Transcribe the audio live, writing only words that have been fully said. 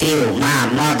Feel my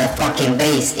motherfucking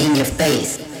bass in your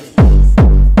face.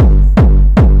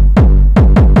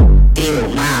 Feel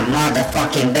my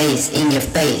motherfucking bass in your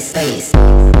face. Feel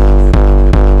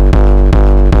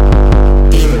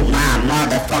my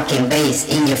motherfucking bass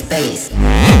in your face.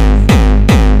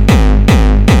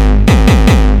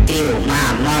 Feel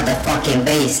my motherfucking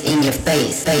bass in your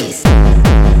face. Feel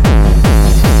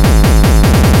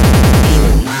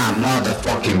my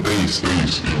motherfucking bass in your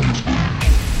face.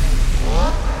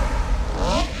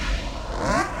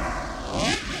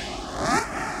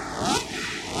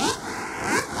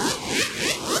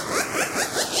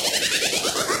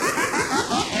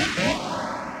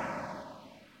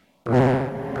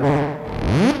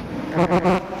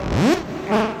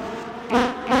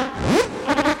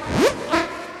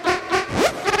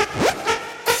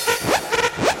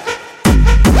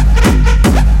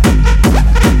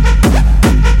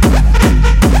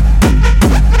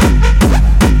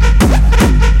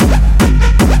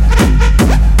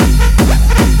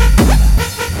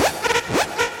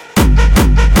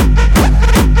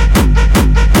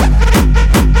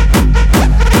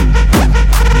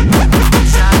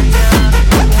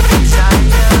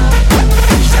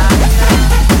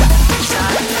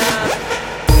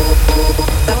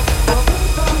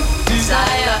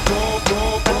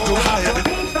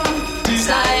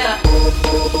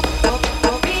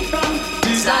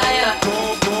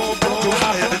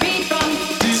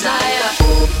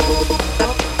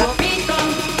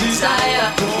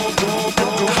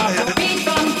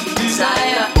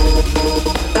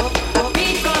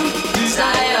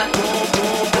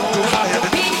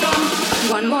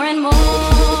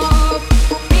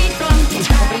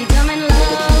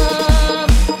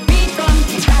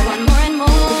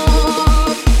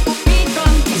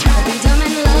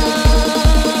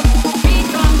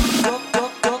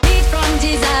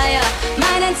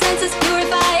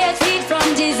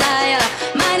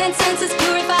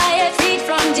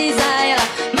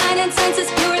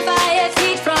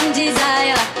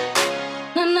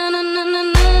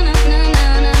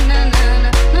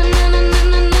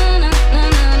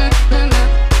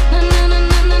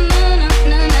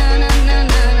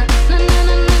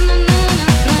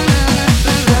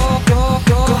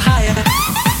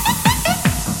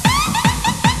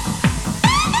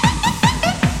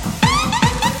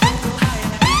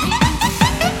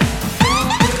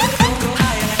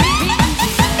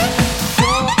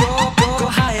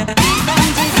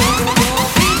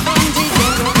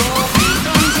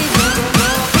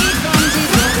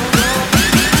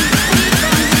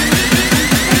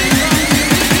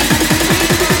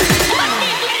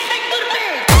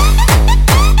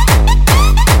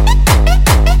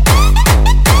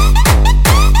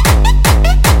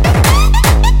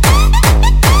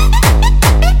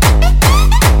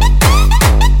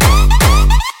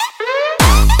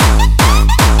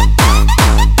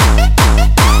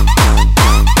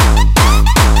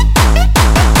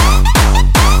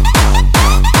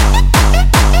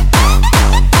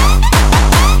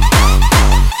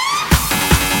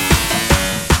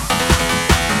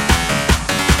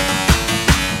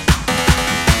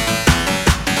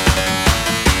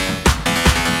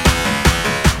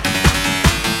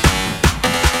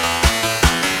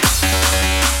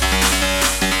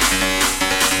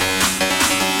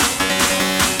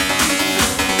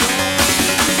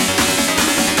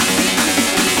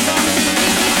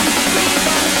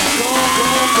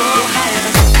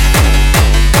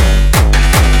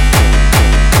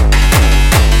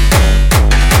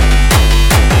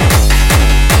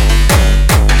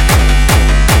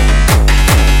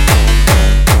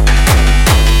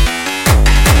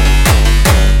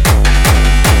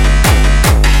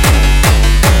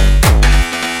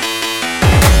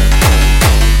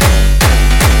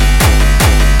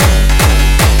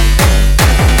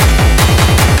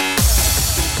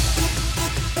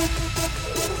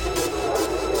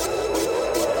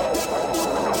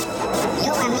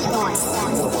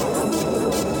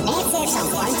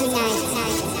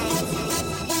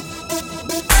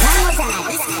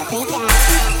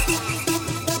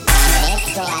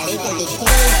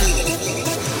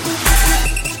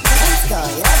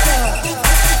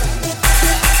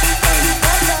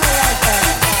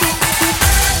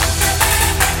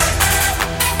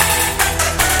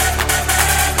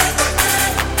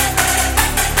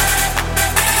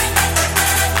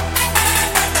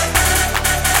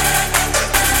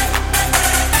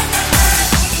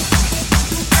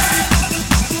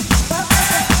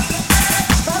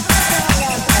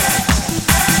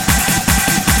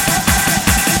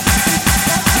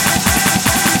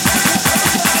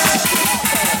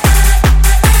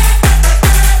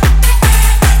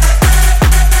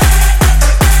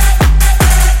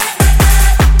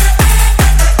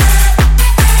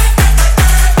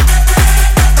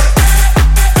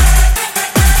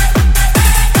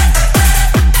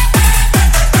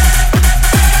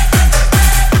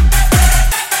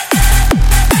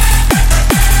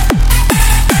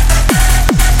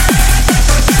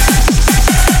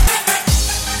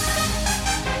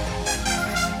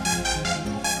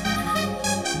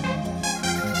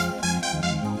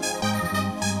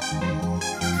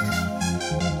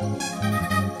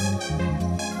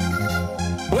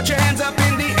 Put your hands up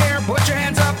in the air. Put your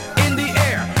hands up in the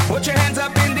air. Put your hands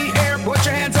up in the air. Put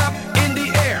your hands up in the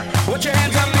air. Put your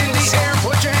hands up in the air.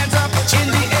 Put your hands up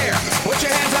in the air. Put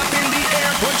your hands up in the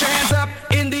air. Put your hands up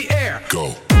in the air.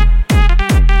 Go.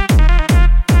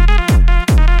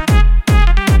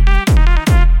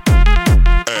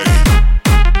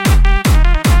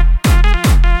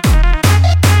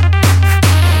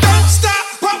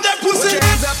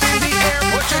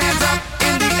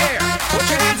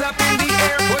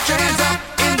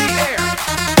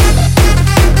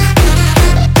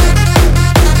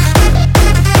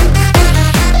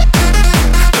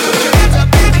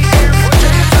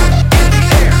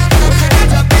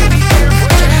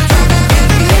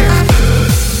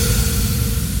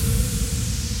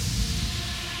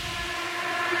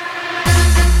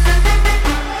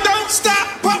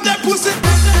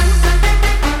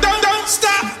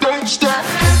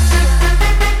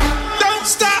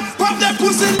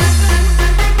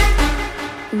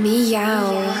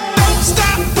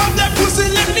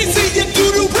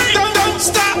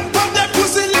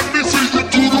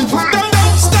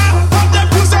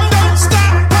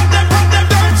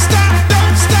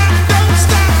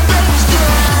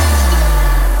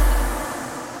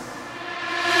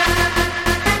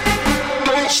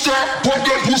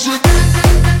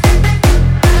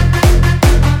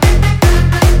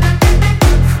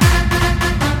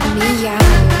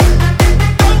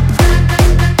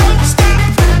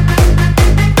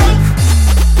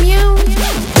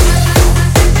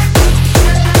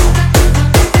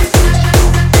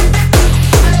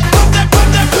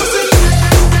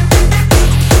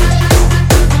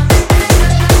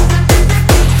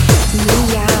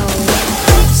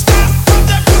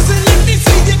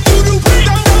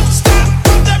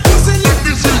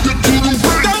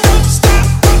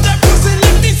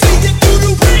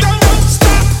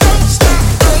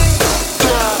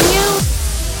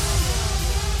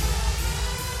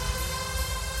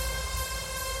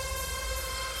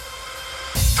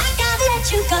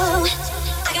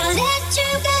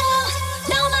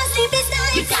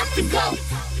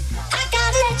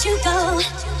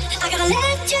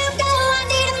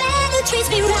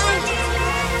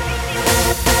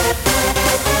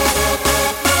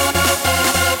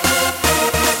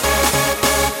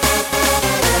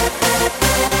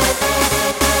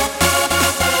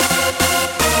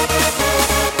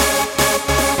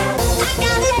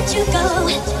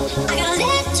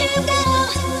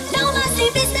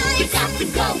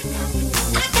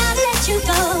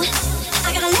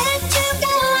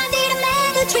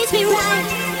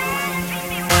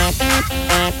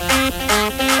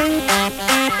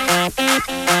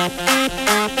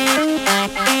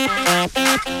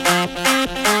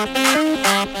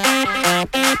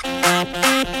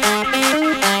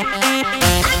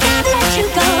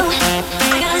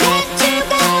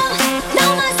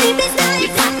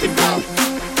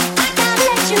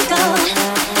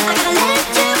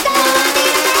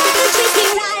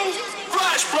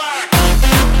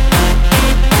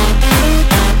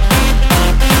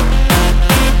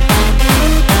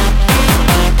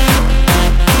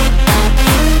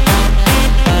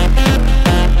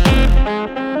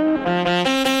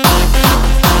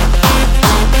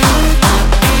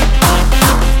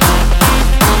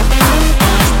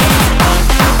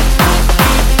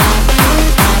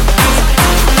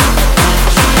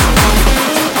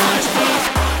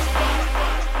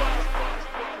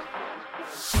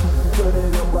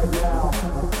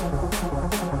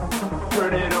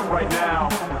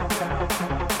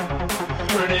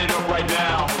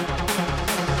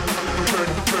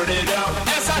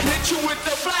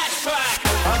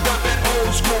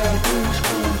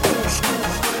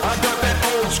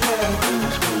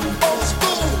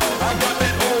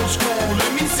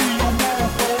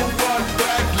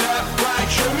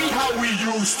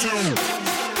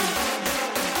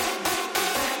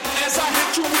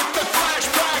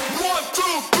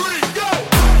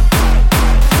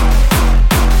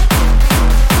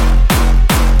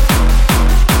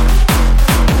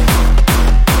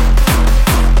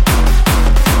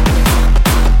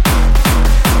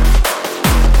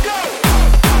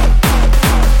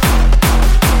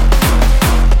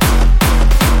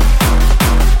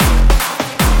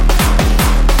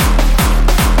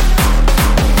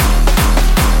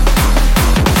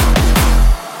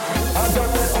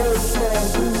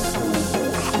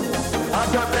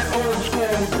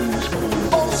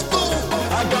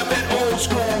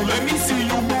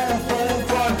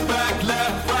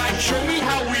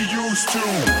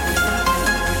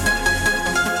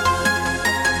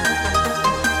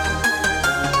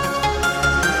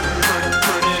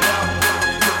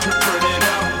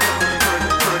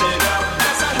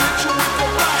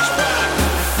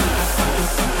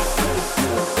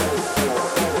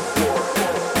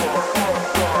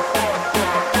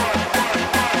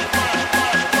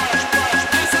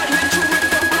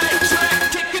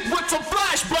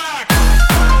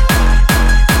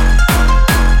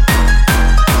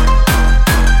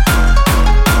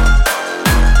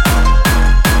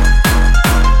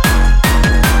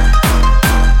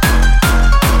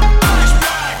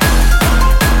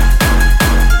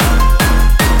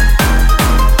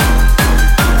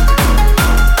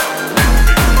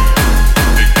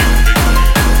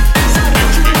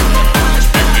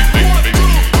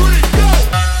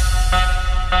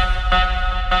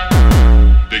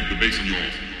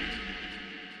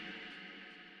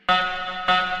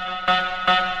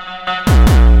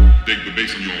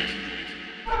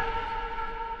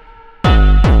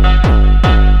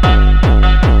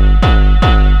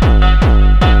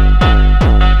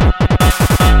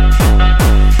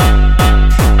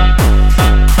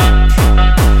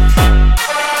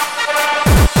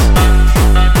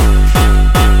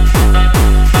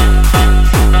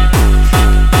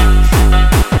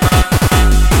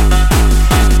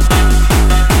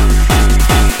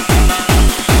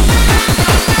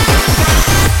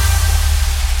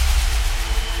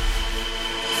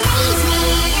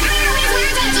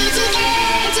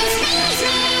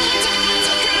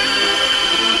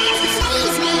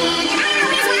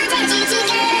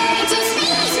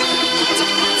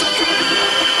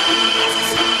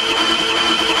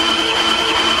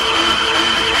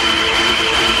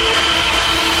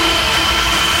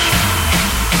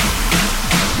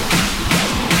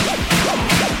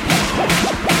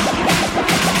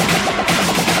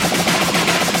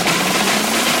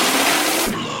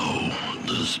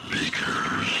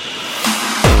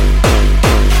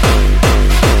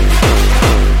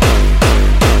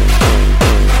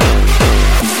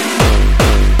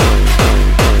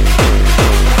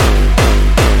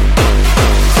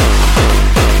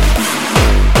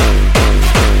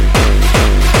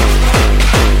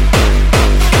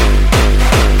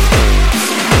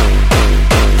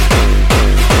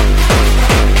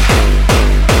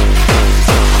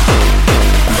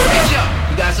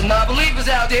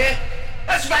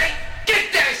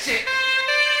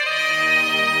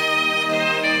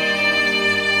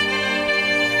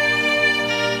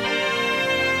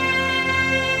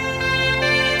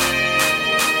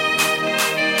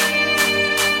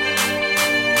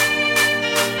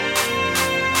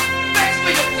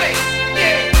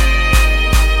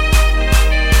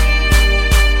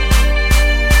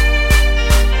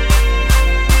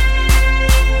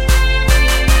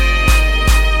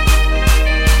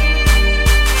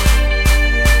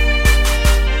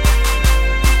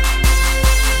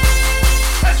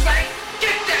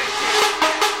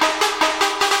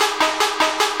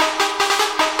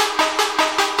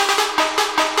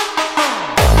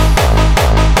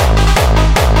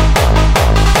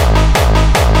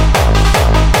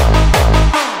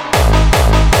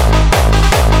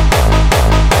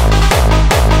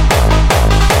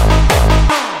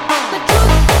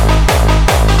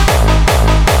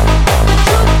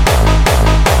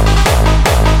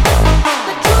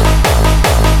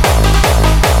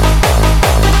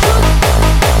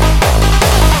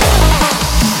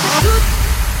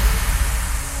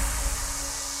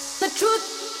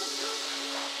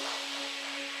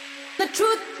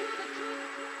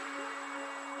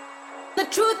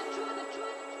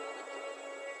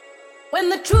 When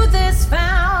the truth is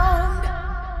found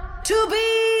to be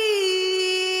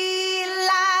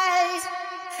light,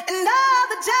 and all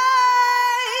the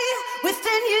joy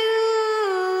within you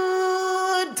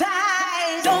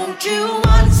dies. Don't you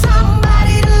want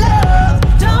somebody to love?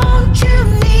 Don't you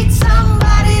need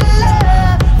somebody to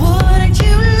love? Wouldn't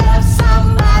you love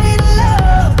somebody to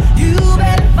love? You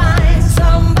better find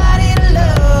somebody to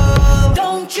love.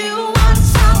 Don't you want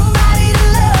somebody to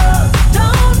love?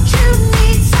 Don't you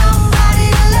need somebody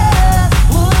to love?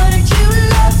 Wouldn't you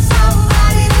love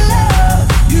somebody to love?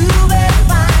 You better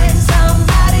find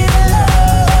somebody to love.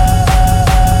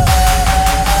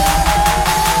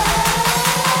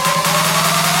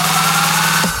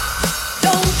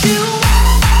 Don't you?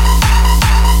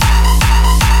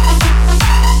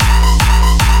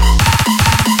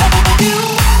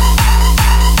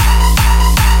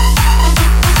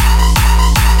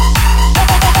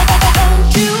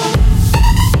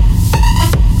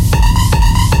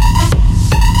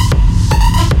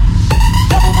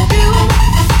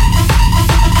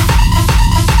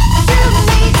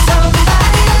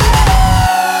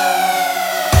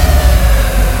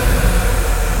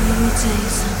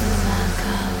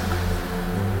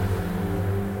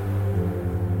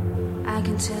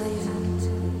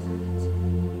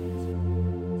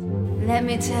 Let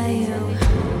me tell you,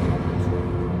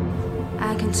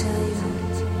 I can tell you.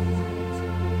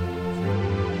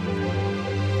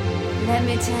 Let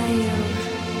me tell you,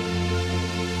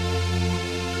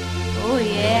 Oh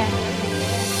yeah.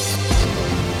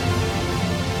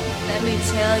 Let me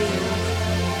tell you.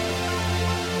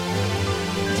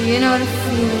 Do you know the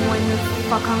feeling when you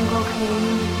fuck on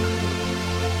cocaine?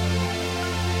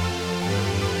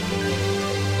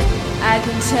 I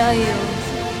can tell you.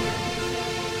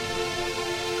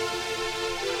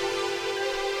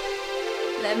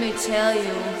 Let me tell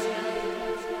you.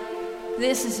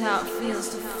 This is how it feels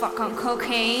to fuck on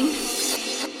cocaine.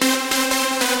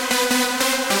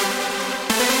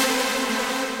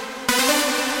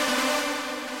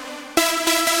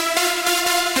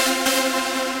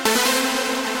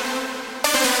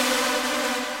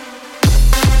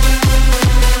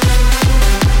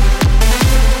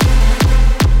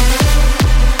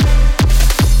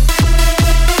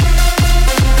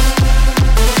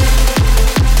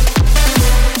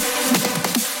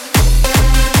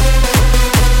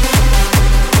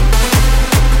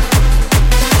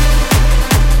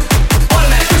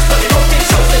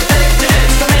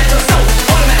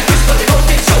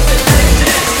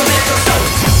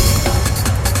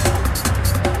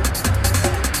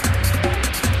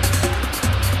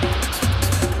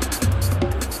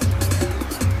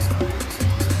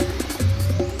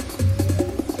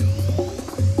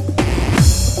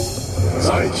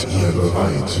 Seid ihr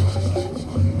bereit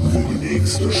für die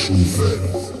nächste Stufe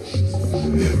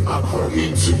im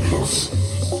Aquagenzyklus?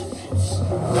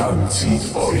 Dann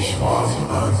zieht euch warm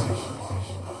an.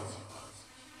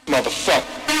 Motherfucker.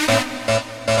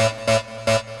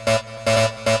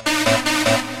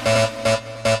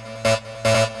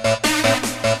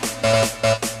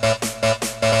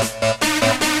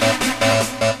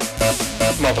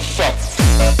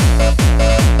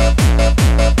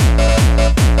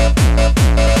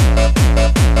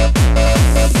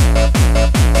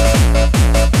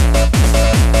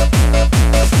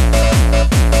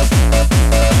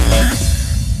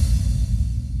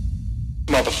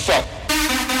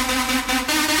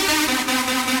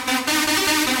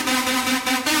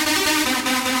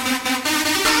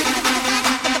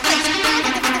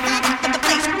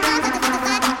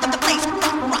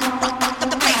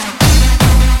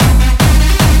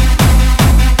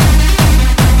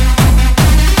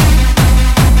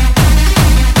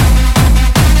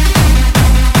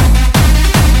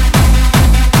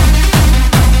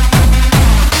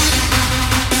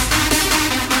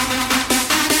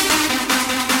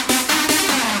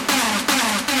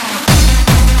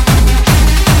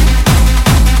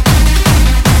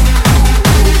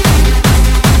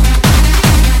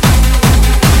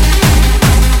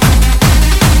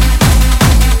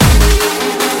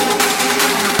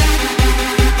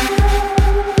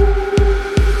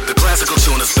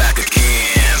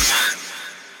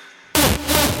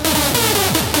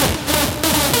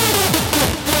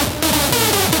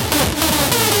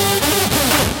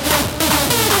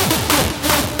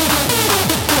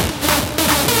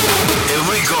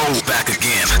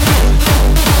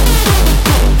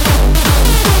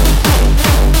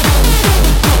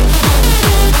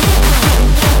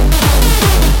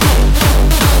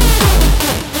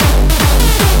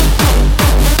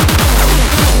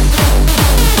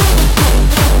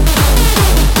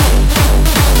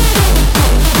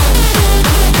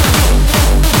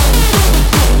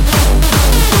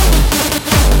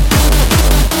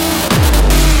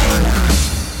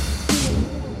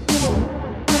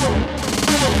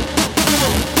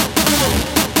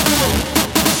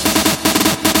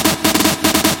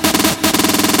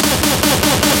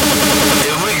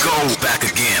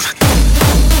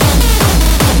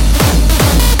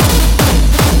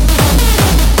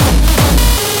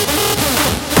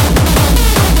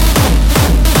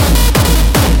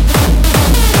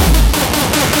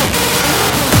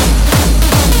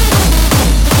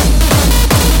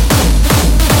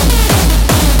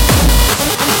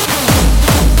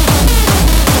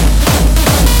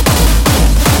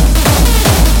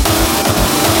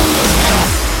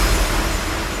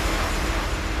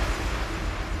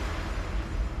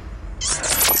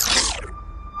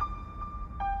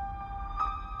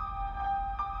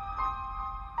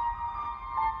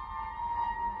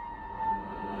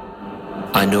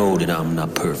 I know that I'm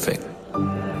not perfect.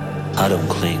 I don't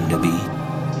claim to be.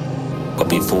 But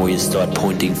before you start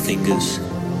pointing fingers,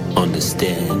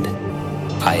 understand,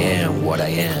 I am what I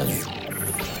am.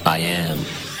 I am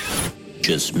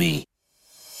just me.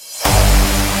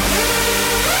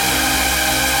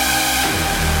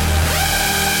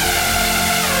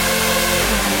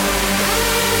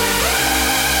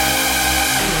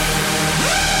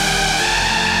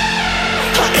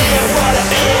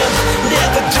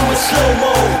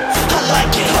 Slow-mo, I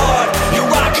like it hard. You're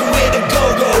rocking with a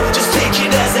go-go. Just take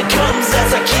it as it comes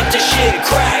as I keep the shit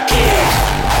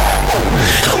cracking.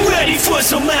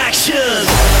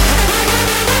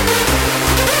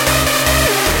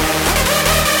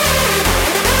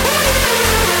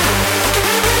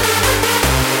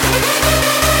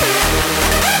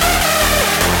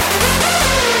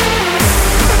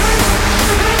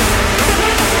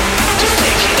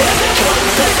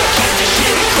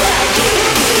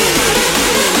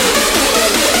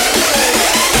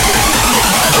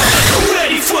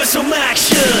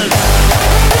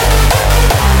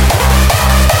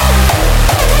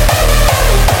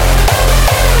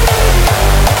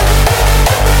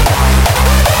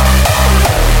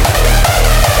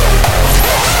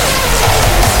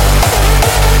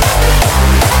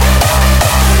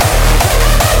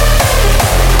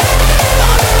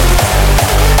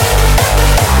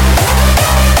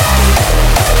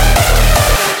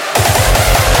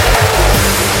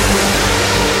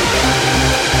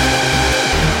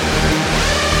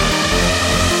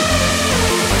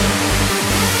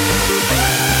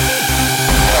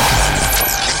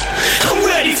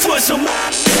 for some.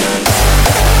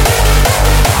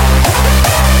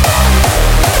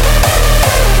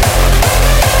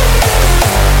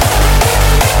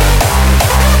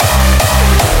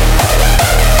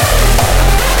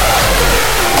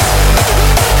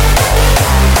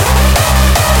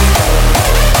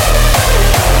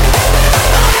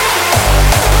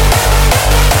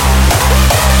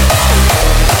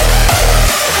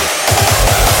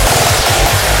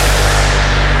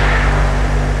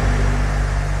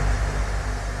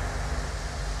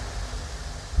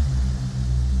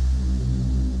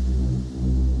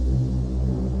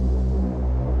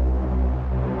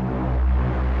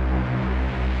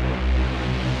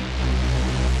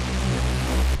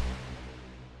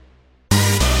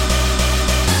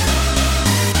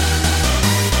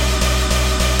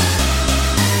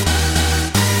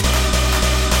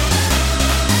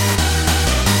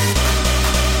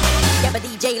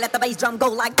 Let the bass drum go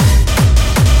like.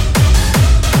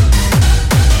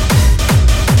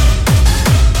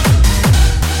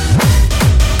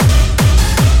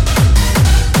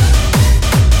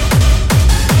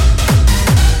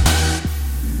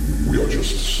 We are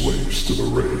just slaves to the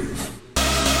rave.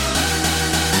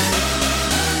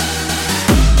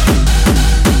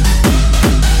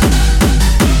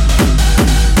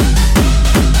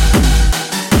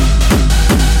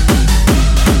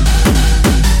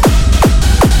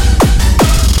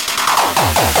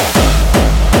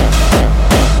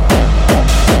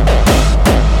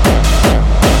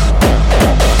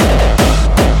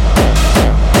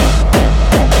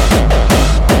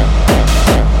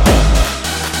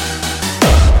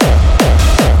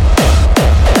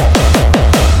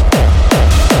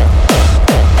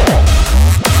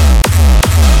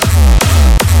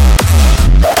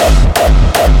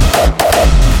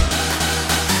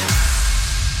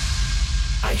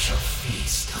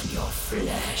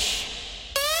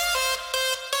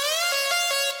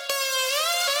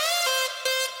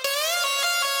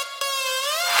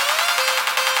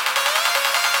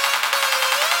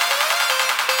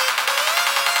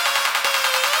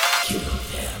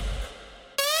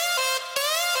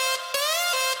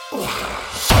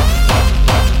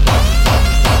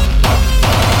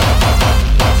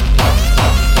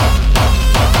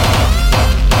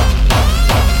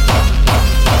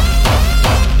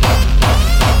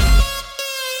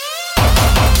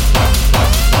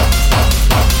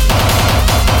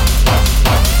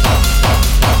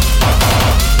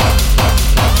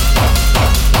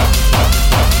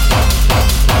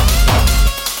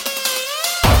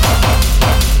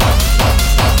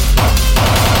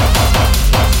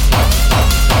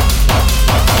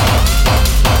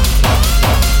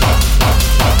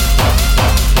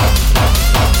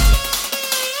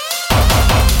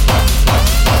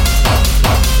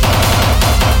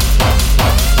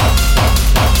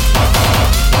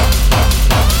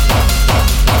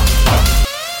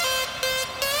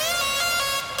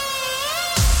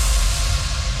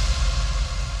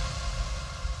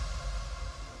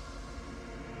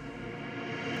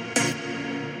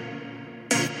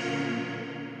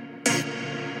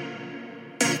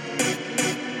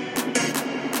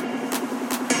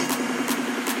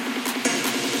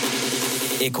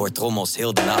 Ik hoor trommels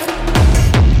heel de nacht.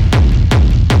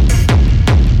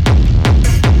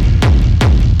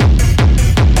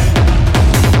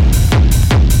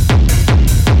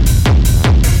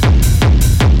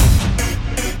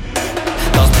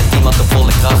 Dat is met iemand de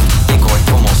volle kracht. Ik hoor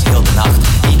trommels heel de nacht.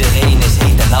 Iedereen is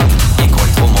heet en nat. Ik hoor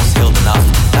trommels heel de nacht.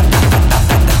 Da, da, da, da,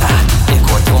 da, da, da. Ik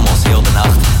hoor trommels heel de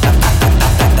nacht. Da, da, da, da,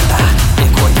 da, da, da.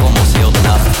 Ik hoor trommels heel de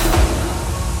nacht.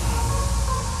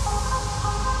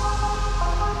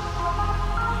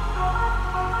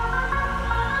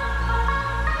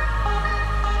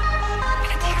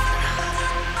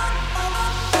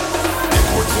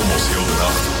 Trommels heel de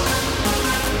nacht.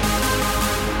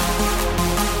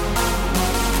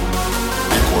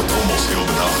 Ik hoor trommels heel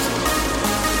de nacht.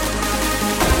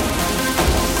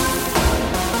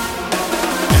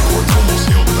 Ik hoor trommels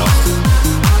heel de nacht.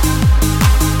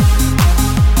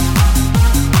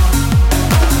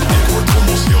 Ik hoor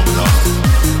trommels heel de nacht.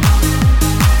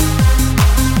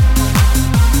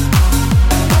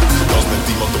 Dat is met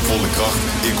iemand op volle kracht.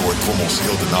 Ik hoor trommels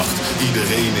heel de nacht.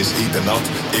 Iedereen is heet en nat.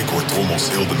 Ik hoor trommels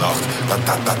heel de nacht. Da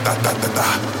da da da da da da.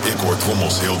 Ik hoor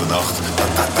trommels heel de nacht. Da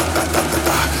da da da da da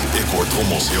da. Ik hoor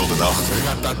trommels heel de nacht.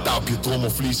 Ratata op je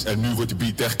trommelvlies en nu wordt de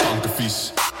beat echt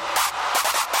kankervies.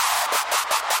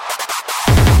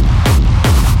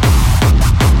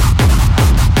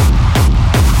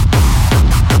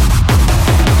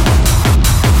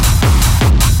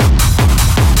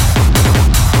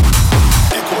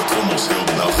 Ik hoor trommels heel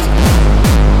de nacht.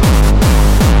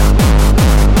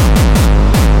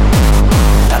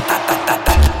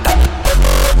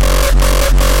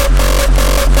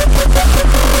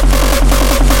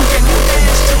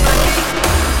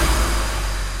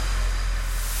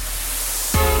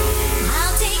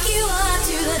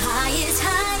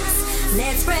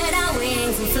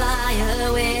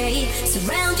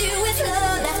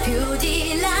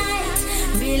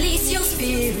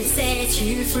 set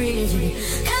you free.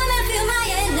 Come and feel my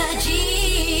energy.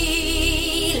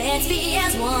 Let's be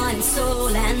as one, soul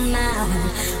and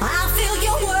mind. I'll fill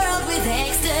your world with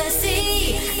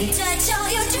ecstasy and touch all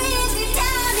your dreams deep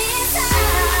down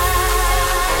inside.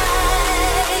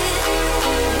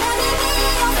 Let me be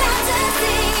your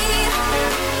fantasy.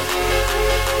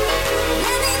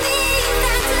 Let me be your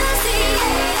fantasy.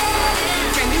 Yeah.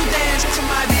 Can you dance to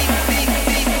my beat, beat,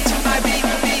 beat, to my beat,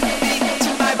 beat, beat, to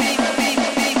my beat, beat,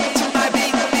 beat, to my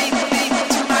beat, beat, beat,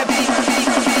 to my beat, beat,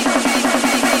 beat, beat.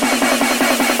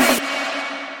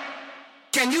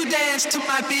 Can you dance to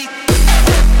my beat?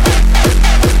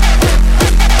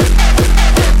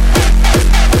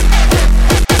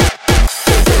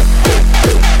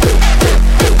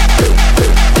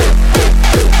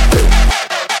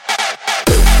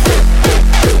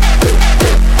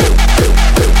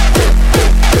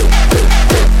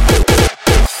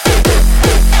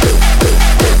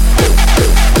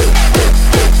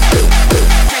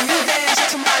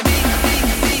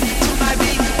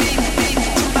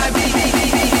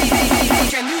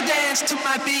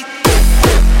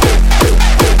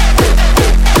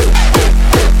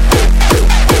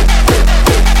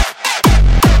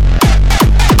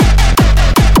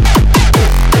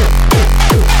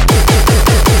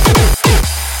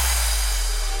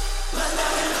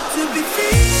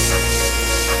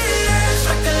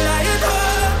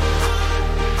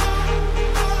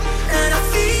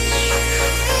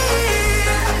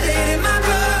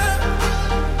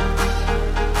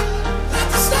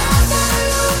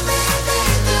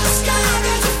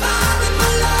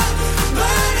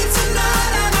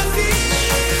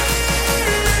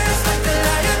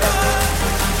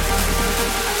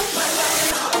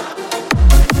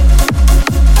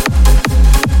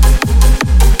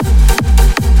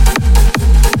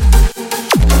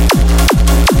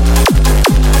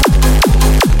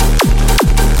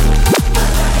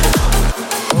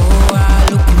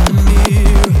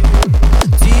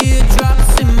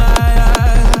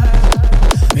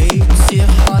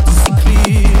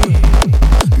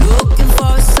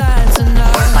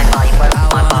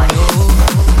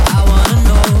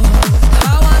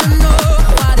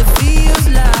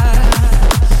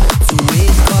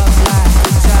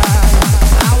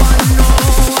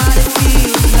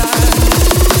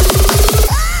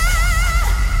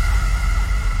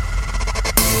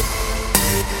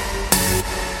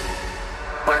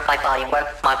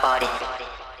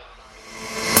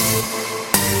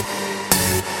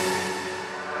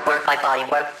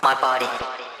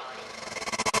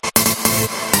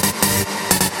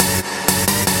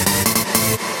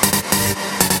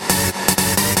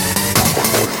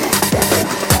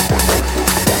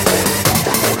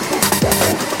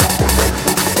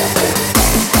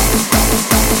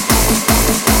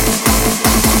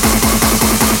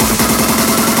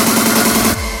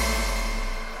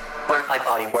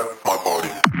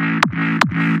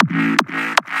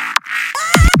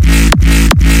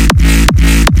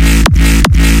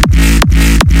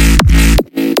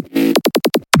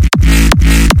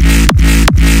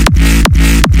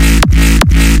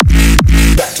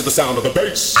 Sound of the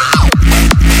bass.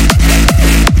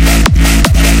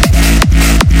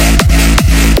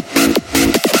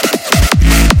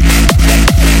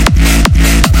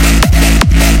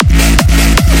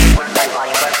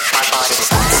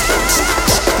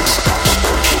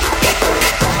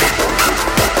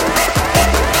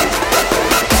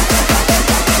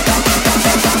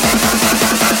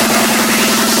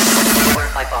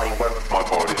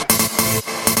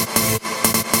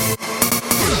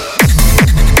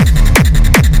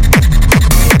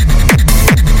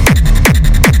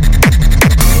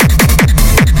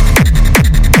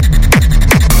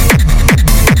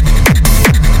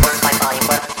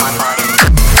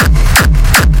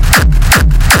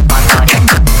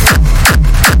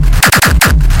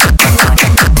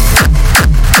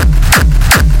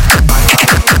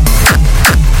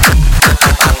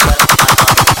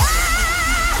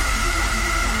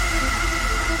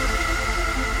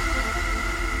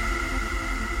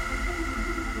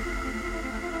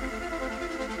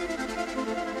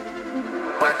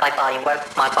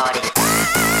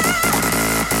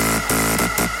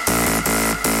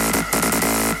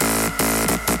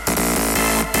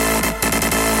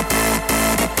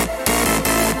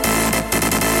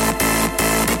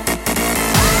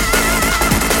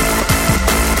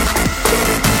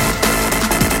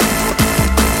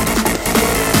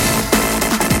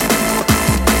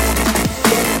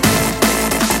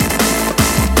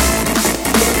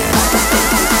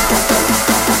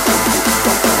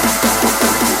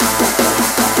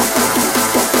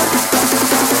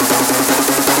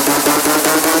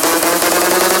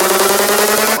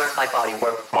 my body,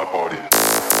 work my body.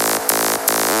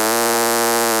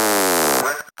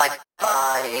 Work my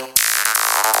body.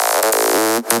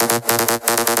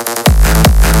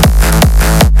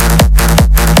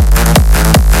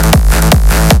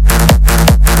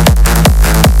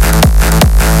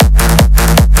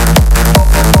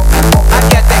 I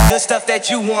got that good stuff that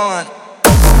you want.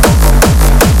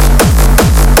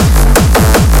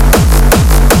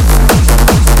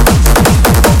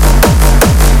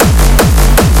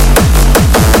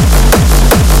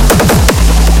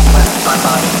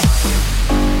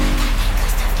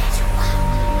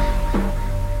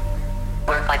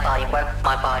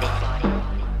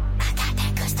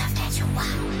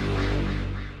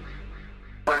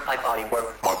 Work my body, work my body. Work my body,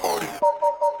 work my body.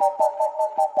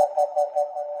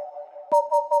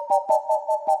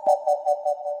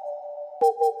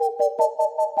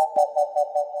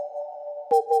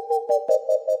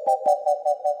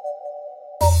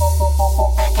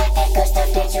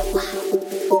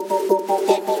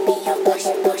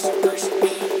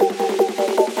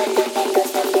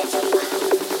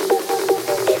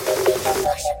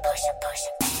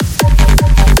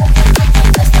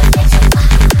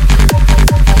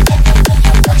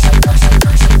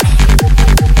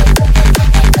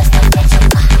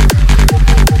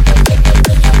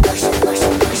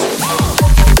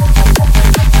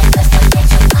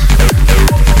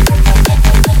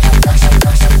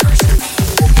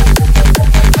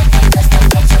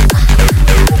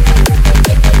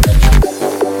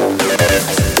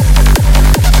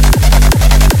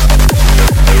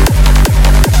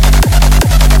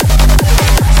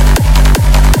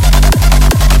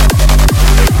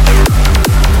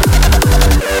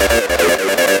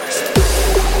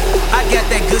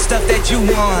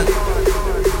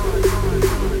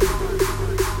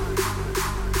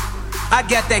 I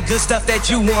got that good stuff that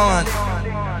you want.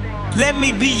 Let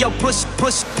me be your pusher.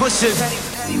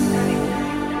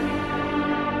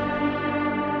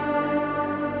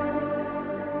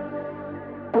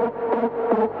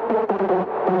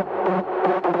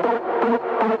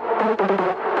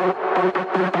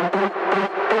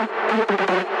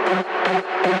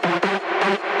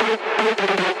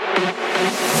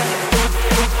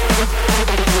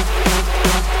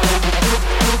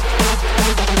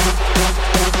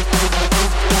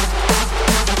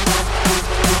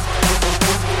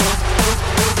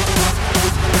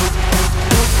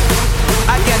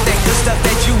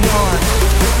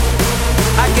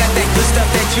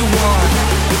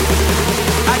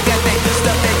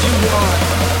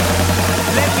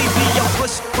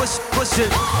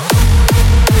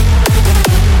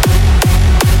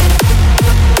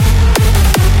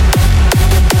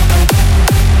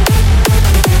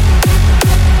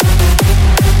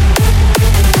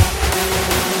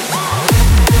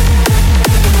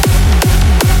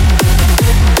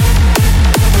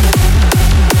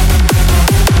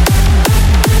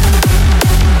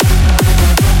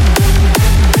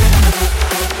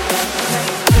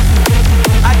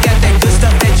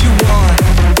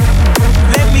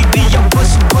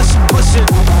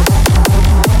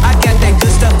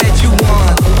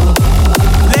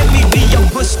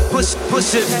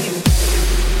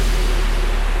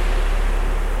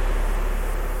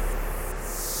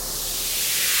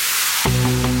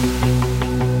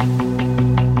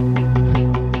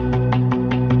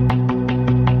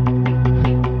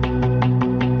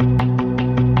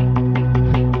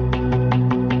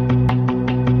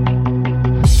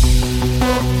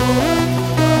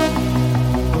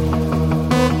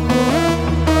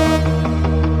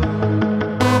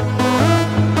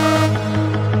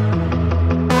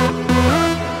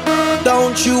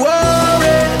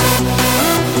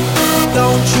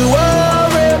 Don't you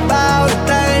worry about a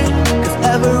thing, 'cause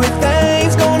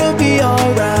everything's gonna be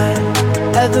alright.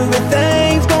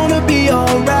 Everything's gonna be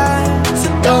alright. So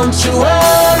don't you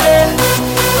worry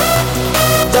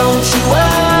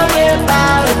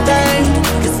about a thing,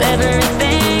 'cause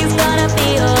everything's gonna be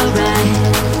alright.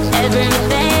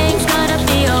 Everything's gonna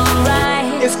be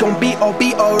alright. It's gonna be alright.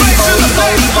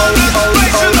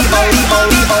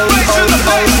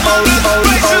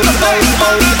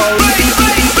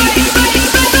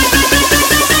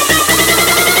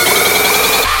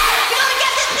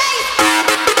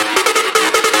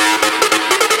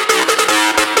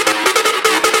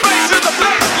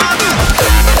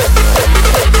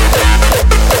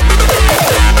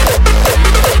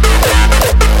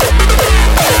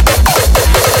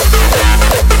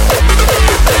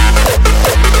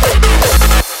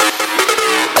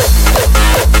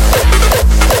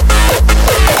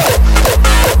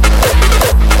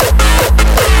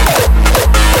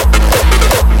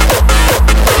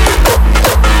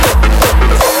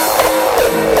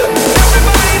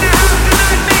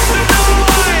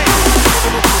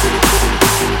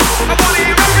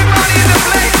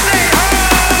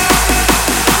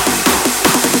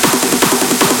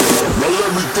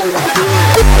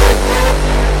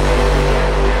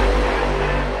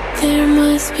 There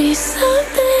must be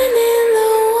something in the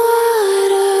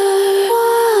water,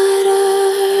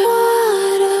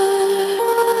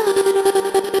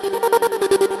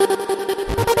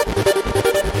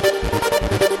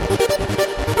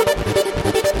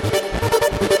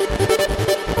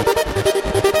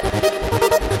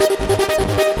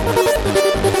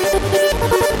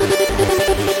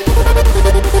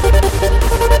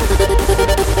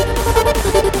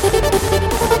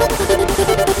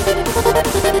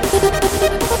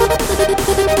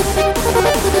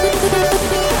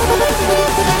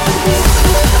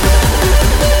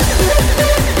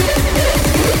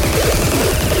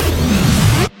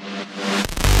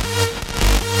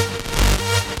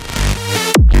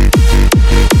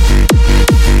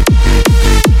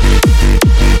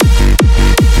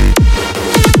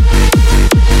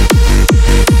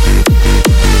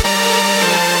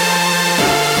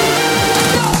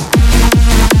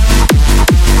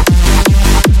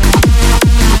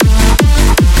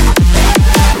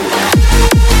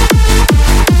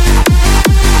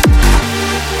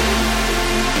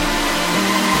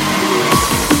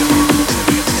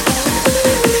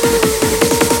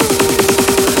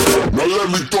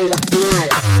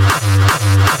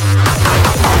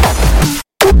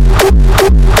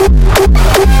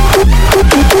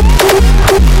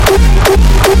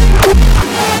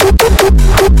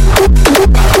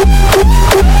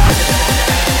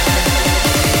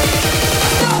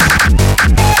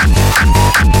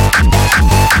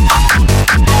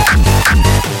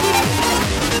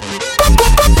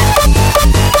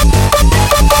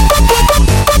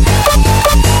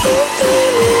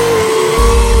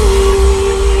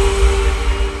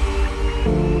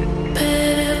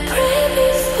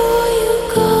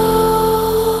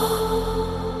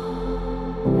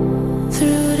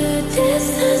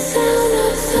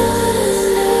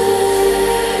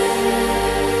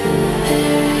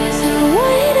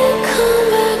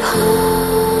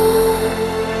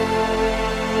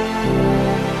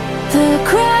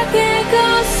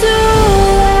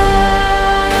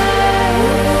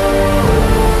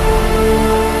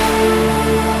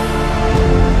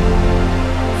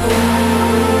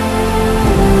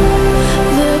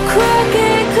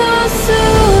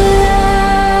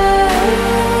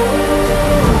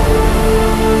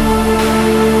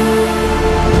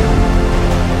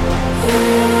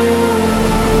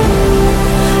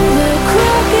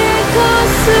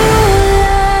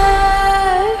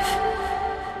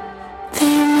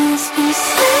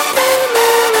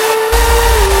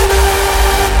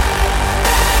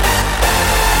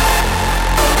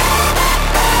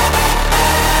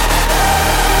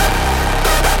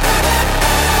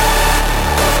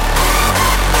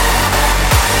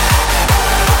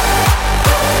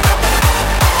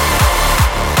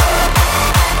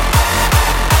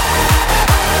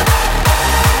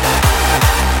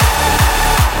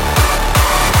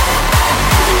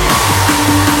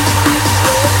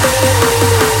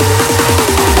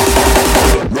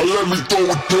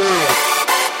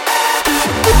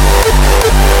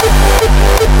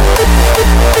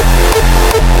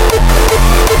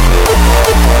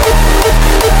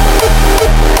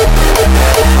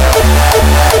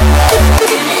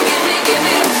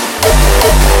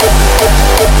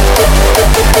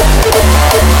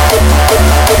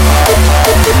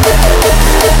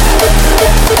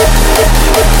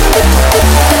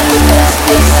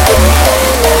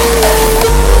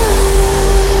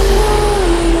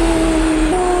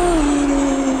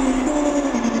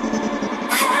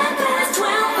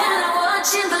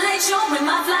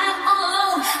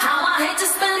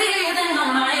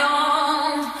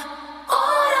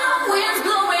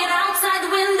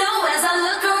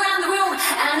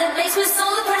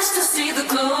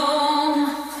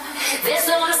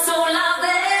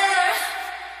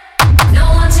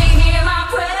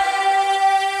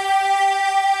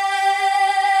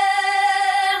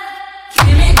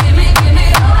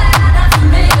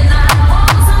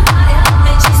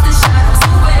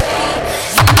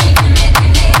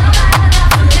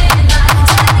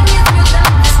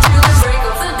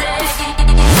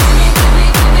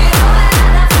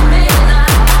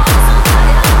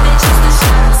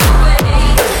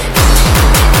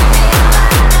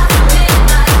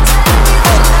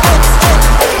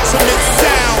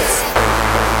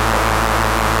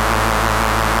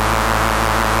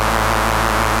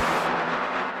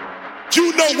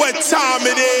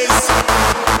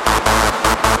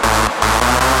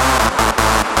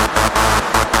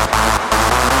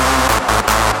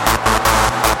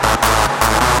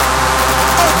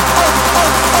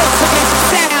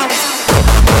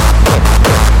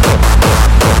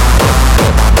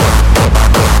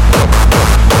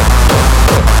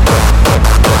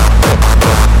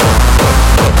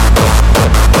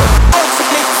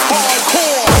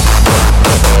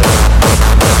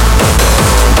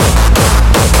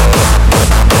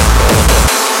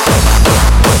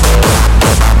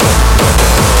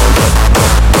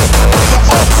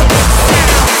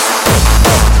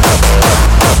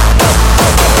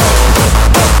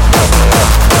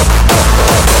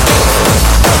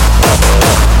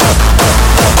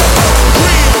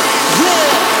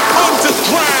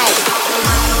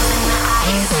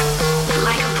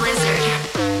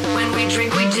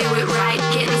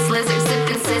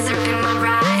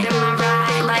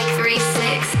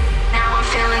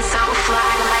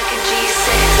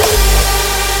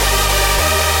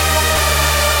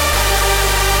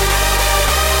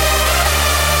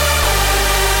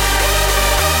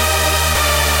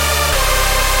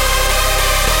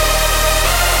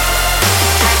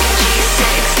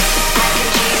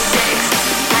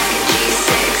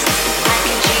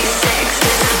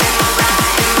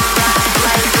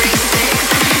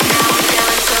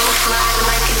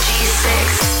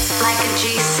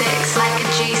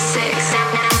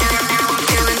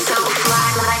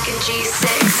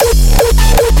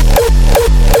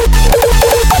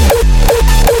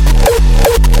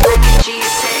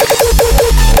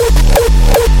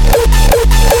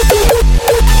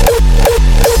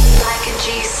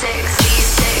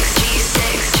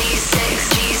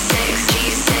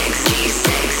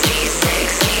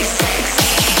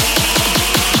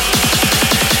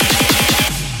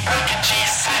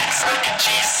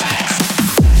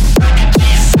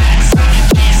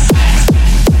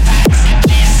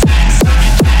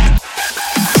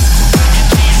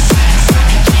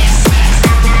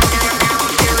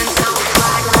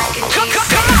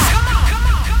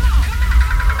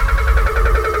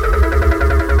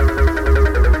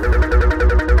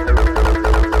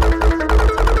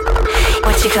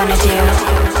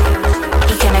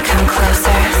 You gonna come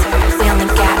closer? We only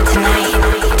got tonight.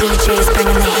 DJ's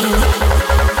bringing the heat.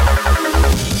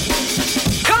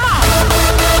 Come on!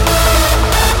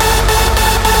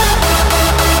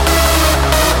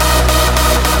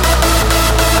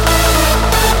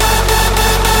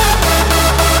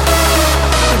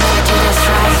 We better do this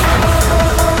right.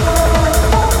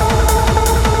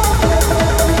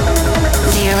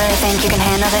 Do you really think you can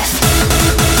handle this?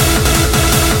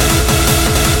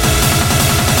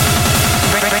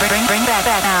 Bring that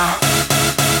back now.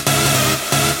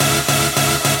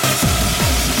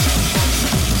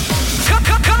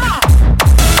 Come on!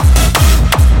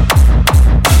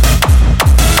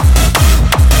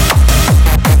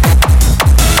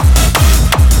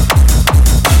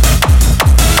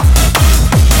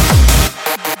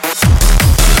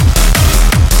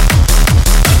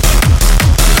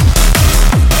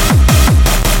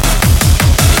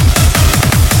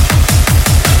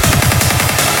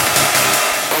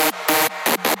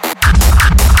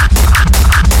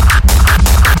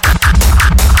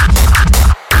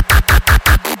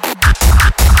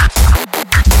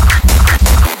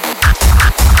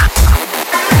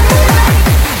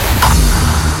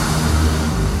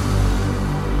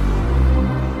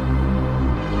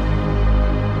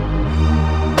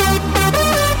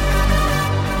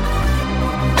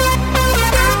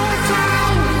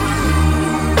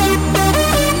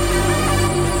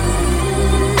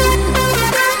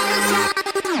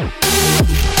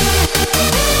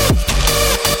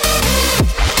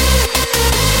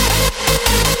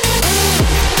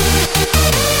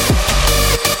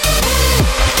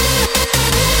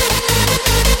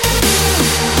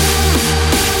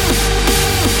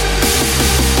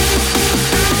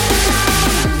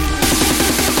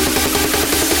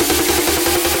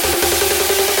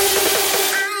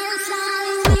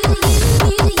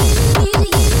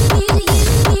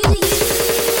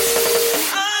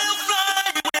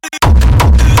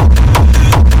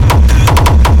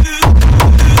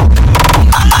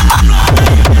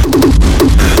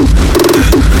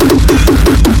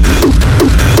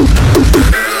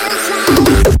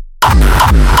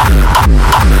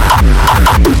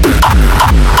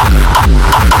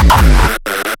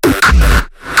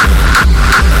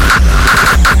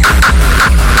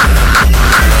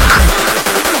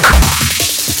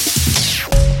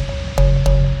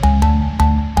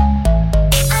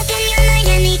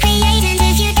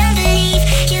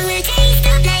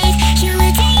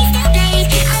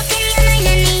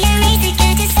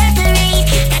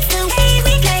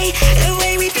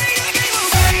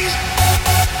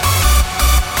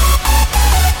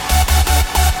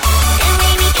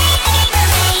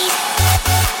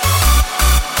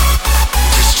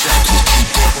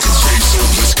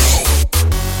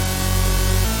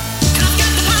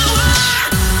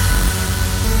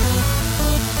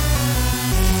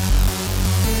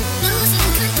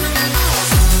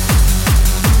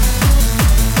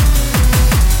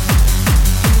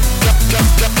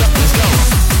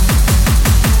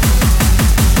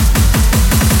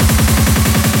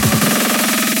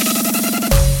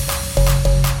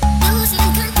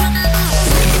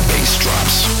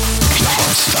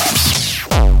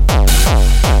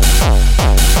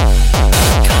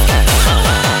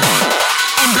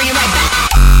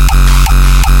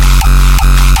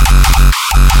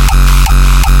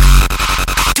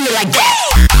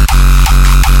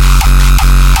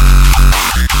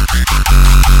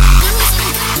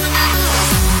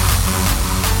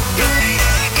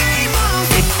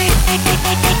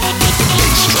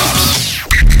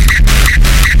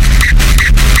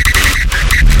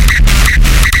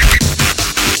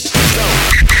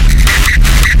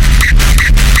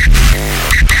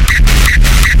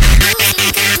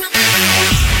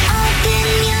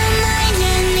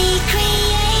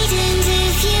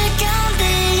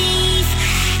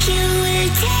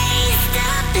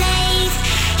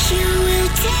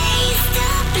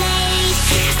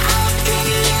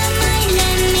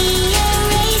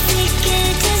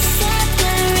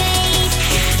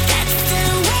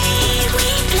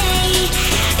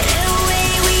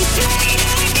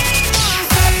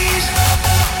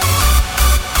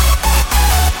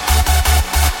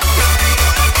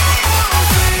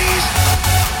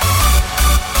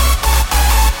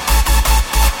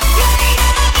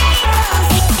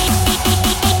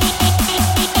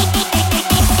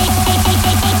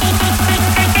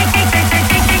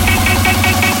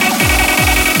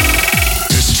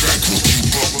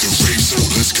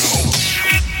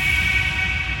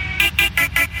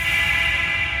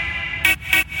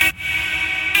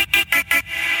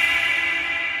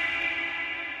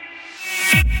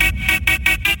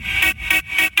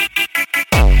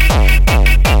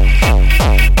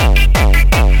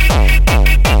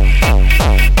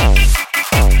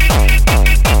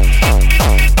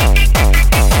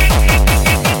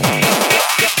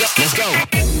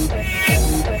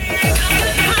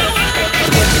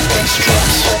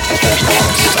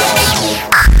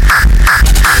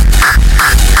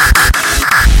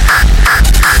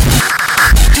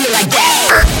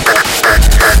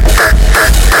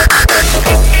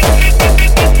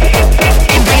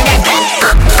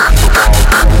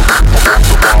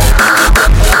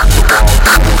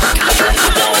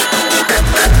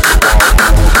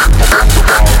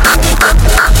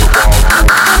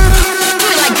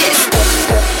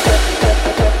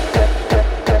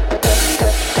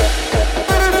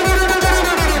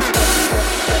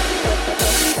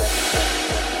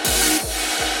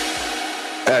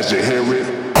 as you hear it.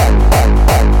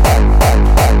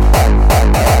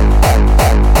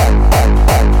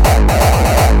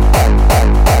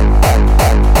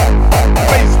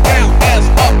 Face down, ass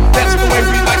up, that's the way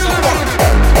we like to fuck.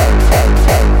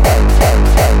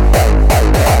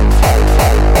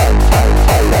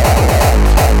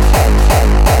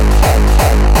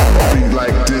 Be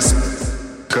like this,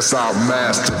 'cause I'll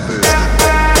master this.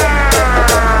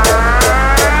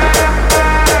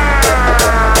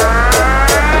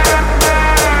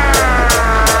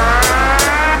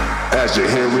 As you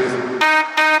hear it.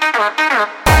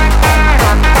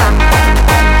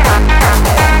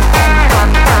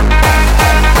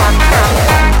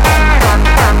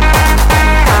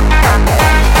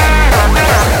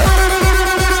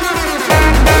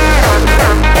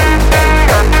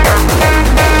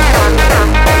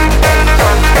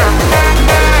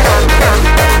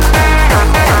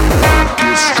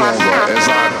 Get stronger as I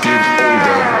get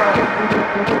older.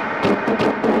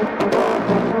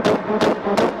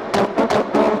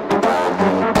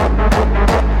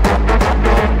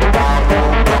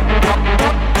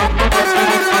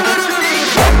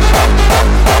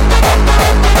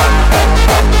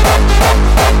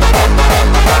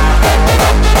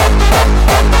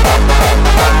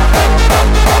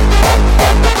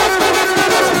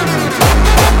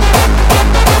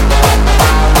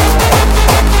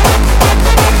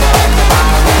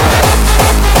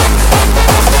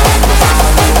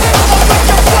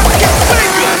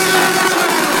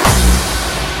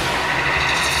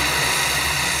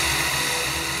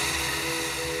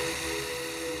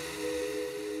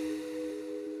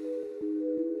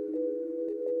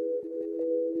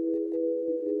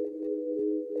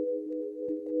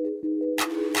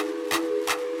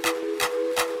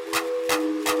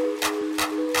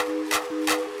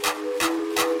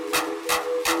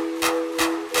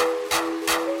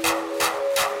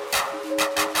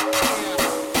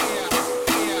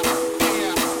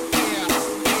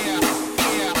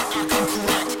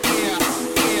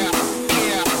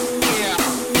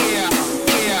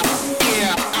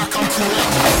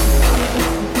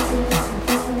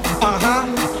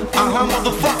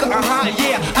 Motherfucker,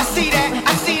 yeah, I see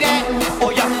that.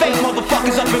 All y'all fake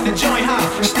motherfuckers up in the joint,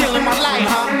 huh? Stealing my light,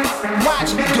 huh?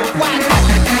 Watch me do it, watch.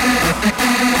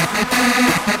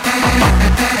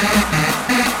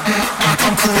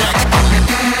 I'm correct.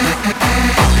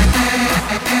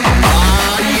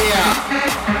 Yeah,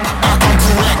 I'm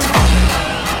correct.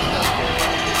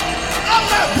 I'm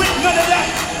not with none of that.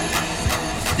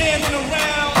 Standing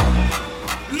around,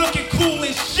 looking cool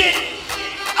and shit.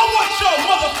 I want y'all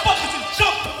motherfuckers to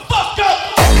jump the fuck up!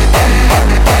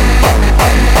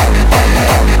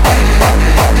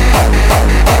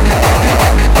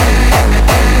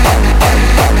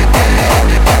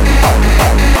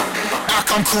 I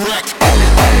come correct.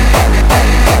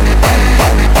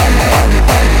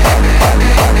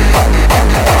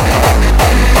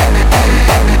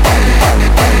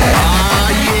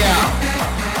 Yeah,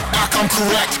 I come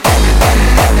correct.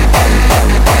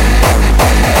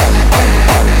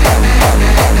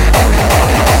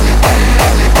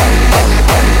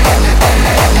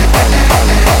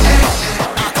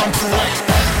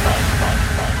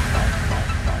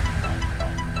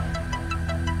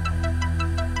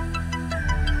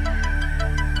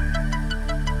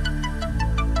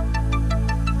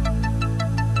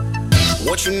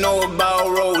 What you know about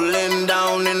rolling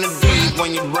down in the deep?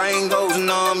 When your brain goes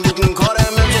numb, you can call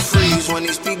that mental freeze. When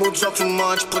these people talk too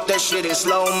much, put that shit in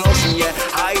slow motion. Yeah,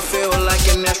 I feel like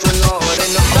an astronaut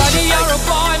in the Buddy, you're a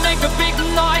boy, make a big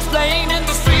noise, playing in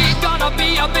the street. Gonna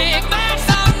be a big man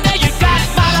someday. You got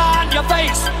mud on your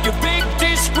face, you big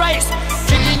disgrace.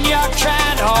 Kicking your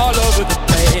can all over the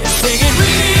place, singing,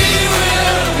 we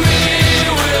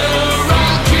will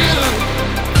rock you.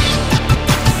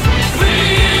 We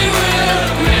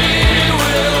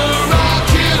will rock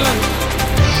you.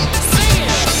 Sing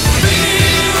it. We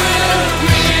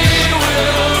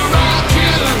will rock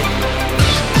you.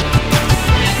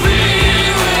 We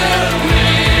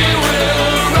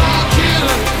will rock you.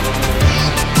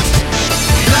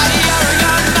 Bloody, you're a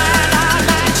young man, I'm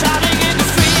man, shouting in the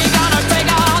street. Gonna take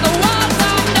on the world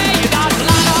someday. You got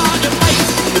blood on your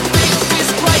face, you big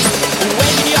disgrace.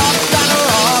 Waving your banner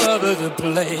all over the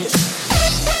place.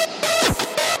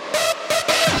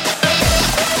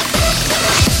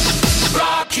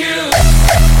 Rock you.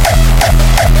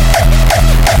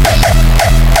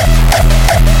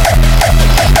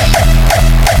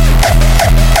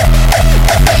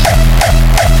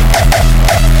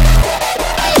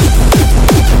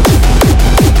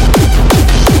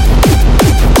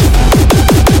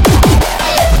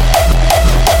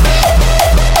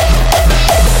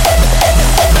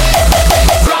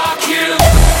 Rock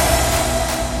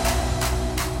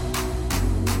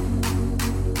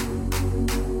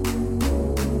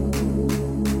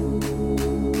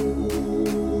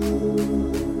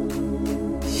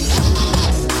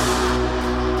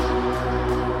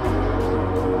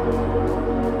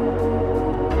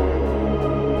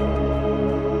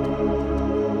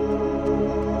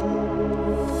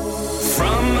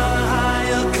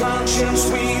oceans,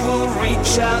 we will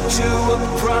reach out to a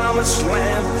promised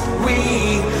land.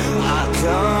 We are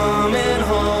coming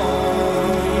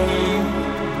home.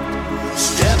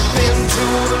 Step into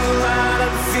the light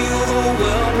and feel the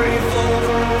world revolve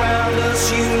around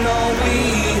us. You know we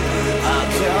are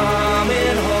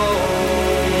coming home.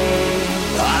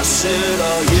 I said,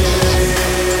 oh yeah.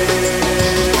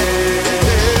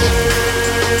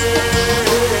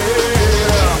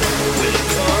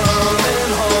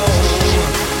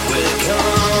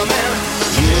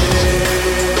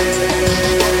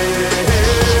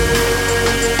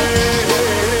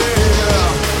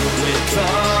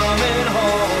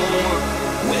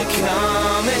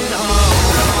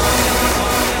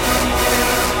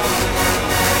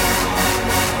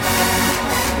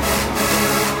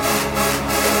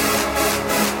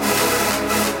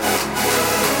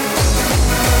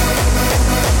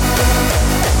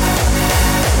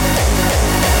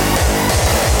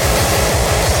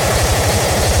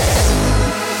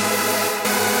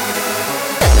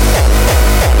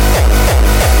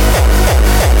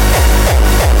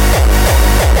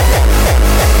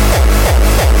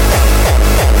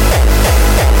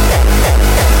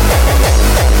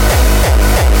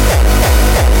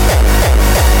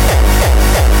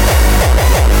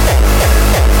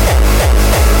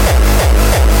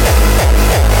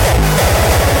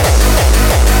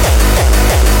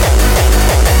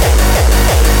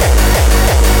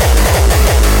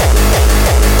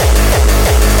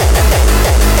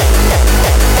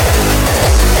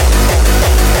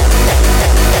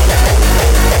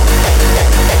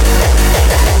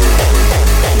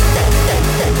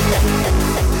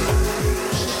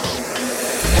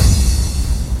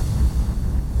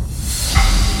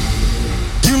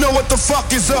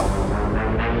 Fuck is up?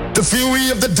 The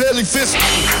fury of the deadly fist.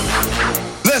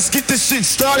 Let's get this shit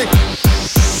started.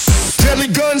 Deadly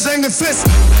guns, angry fists.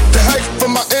 The hate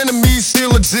from my enemies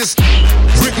still exists.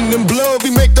 Written in blood,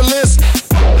 we make the list.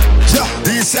 Yeah,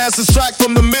 the assassin strike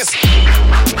from the mist.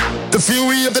 The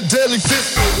fury of the deadly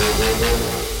fist.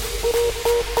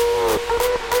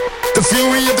 The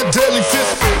fury of the deadly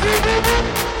fist.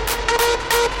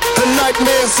 The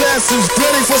nightmare assassins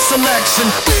ready for some action.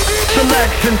 Some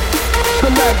action.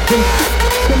 Some action.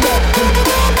 Some action.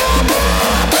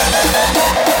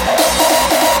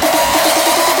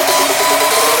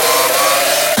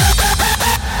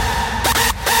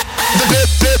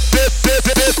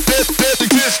 The deadly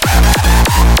fist.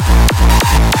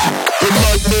 The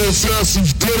nightmare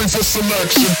assassins ready for some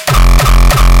action.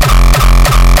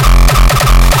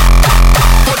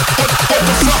 What the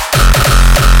fuck?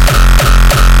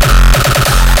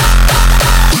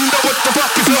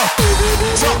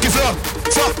 Fuck is up,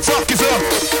 fuck is up.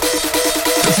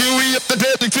 The fury of the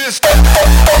deadly fist.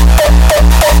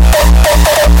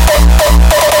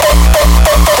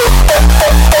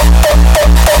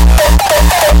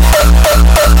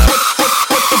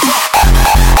 What the fuck?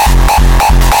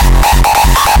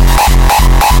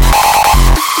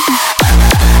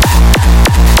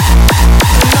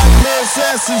 The nightmare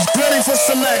assassins ready for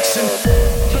some action.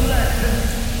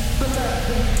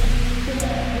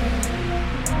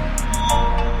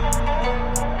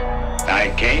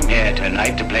 I came here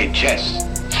tonight to play chess.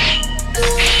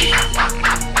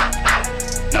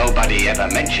 Nobody ever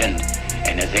mentioned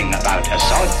anything about a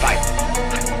sword fight.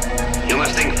 You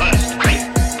must think first,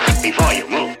 before you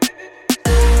move.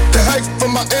 The hate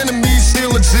from my enemies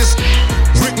still exists.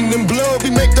 Written in blood, we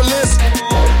make the list.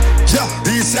 Yeah,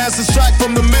 the assassin strike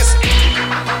from the mist.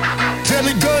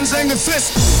 Deadly guns, angry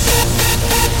fists.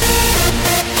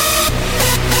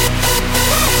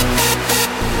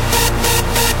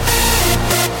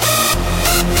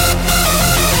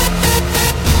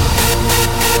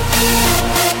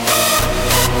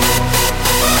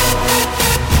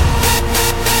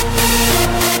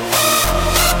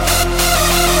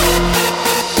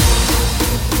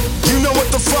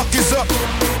 Fuck is up?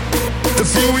 The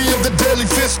fury of the deadly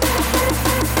fist.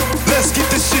 Let's get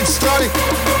this shit started.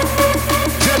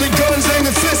 Deadly guns,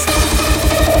 angry fist.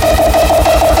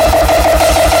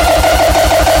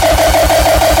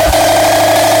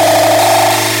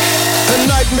 The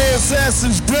nightmare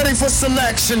assassins ready for some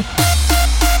action.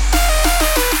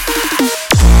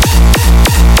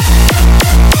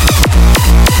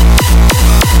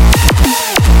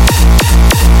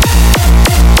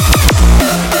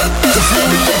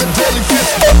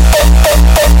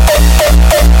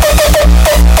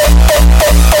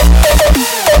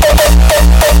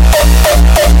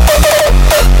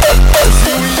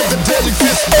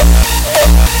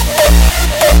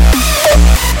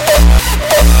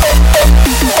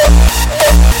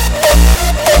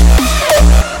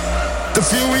 The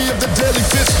fury of the deadly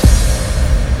fist.